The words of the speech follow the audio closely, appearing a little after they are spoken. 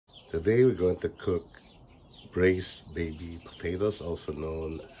Today we're going to cook braised baby potatoes, also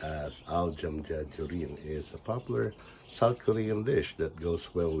known as algamja jorim. It's a popular South Korean dish that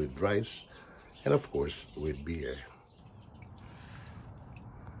goes well with rice and of course with beer.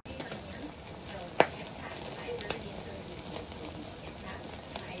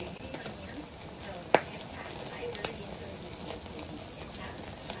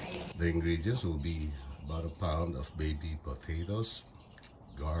 The ingredients will be about a pound of baby potatoes,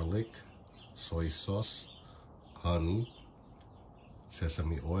 garlic, soy sauce, honey,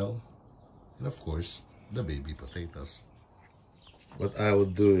 sesame oil, and of course the baby potatoes. What I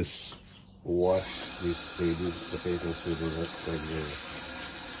would do is wash these baby potatoes with regular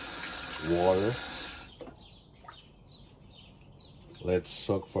water. Let it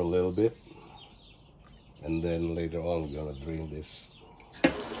soak for a little bit, and then later on we're gonna drain this.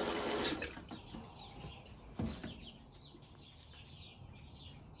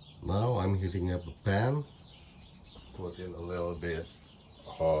 Now I'm heating up a pan, put in a little bit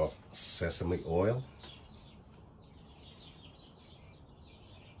of sesame oil.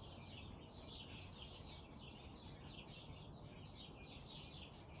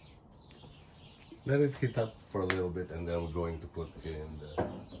 Let it heat up for a little bit, and then I'm going to put in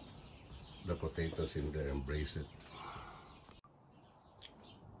the potatoes in there and braise it.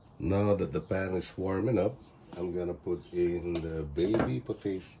 Now that the pan is warming up, I'm gonna put in the baby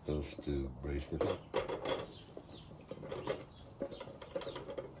potatoes to braise it up.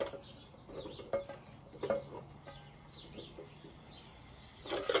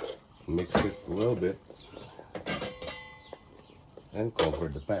 Mix it a little bit and cover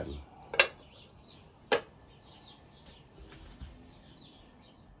the pan.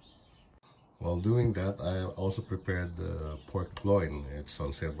 While doing that, I also prepared the pork loin. It's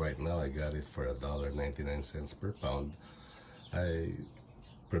on sale right now. I got it for $1.99 per pound. I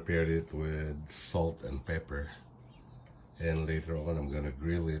prepared it with salt and pepper, and later on I'm gonna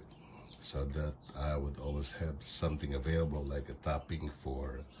grill it so that I would always have something available, like a topping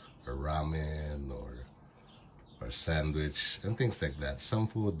for a ramen or a sandwich and things like that. Some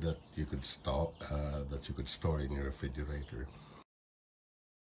food that you could store in your refrigerator.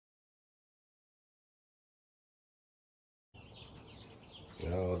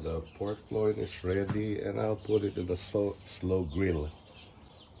 Now the pork loin is ready, and I'll put it in a slow grill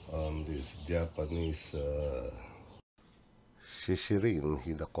on this Japanese shishirin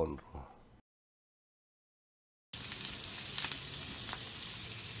hidakonro.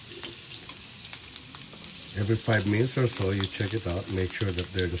 Every 5 minutes or so, you check it out. Make sure that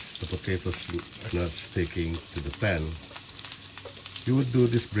the potatoes are not sticking to the pan. You would do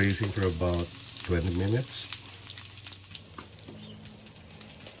this braising for about 20 minutes.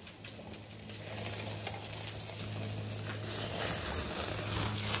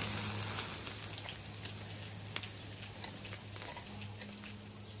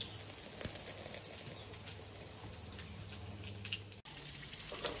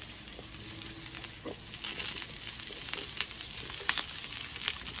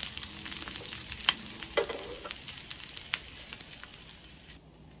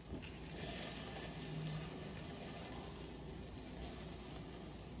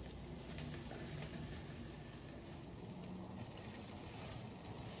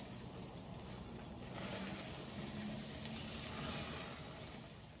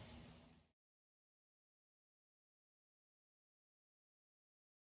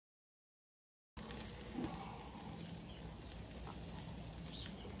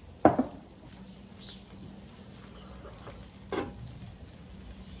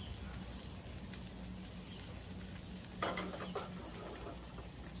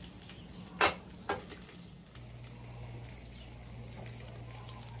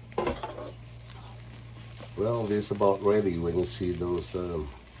 Well, this is about ready when you see those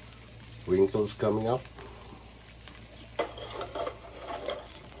wrinkles coming up.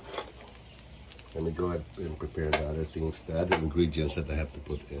 Let me go ahead and prepare the other things, the other ingredients that I have to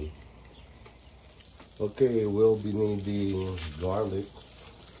put in. Okay, we'll be needing garlic.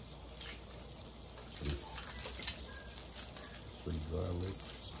 3 garlic.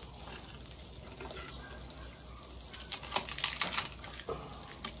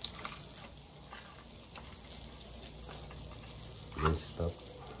 Mince it up.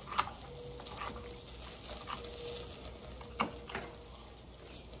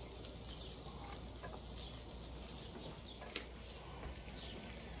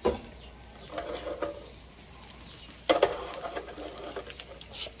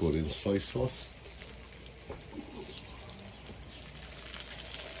 Just put in soy sauce.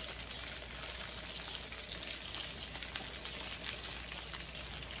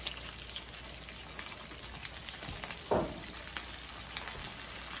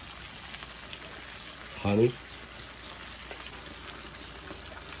 honey.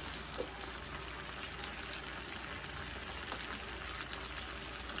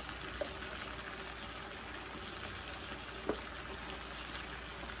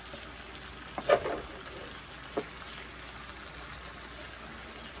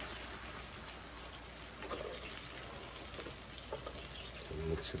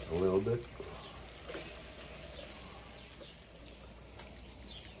 Mix it a little bit.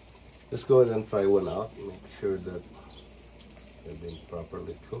 Just go ahead and try one out. Make sure that they've been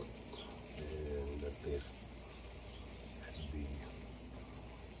properly cooked and that they should be.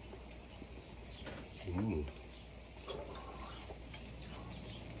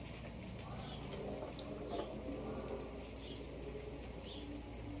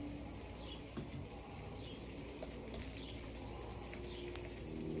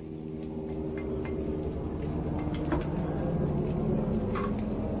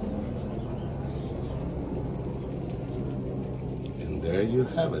 There you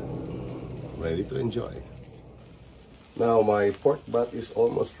have it, ready to enjoy. Now my pork butt is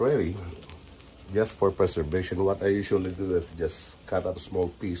almost ready. Just for preservation, what I usually do is just cut up a small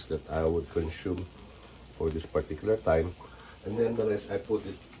piece that I would consume for this particular time, and then the rest I put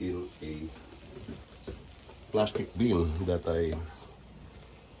it in a plastic bin that I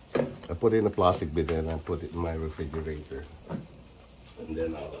put in a plastic bin and I put it in my refrigerator, and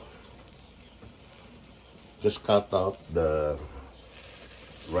then I'll just cut out the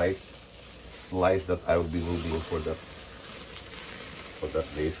right slice that I will be needing for that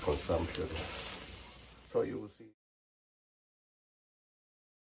day's consumption. So you will see.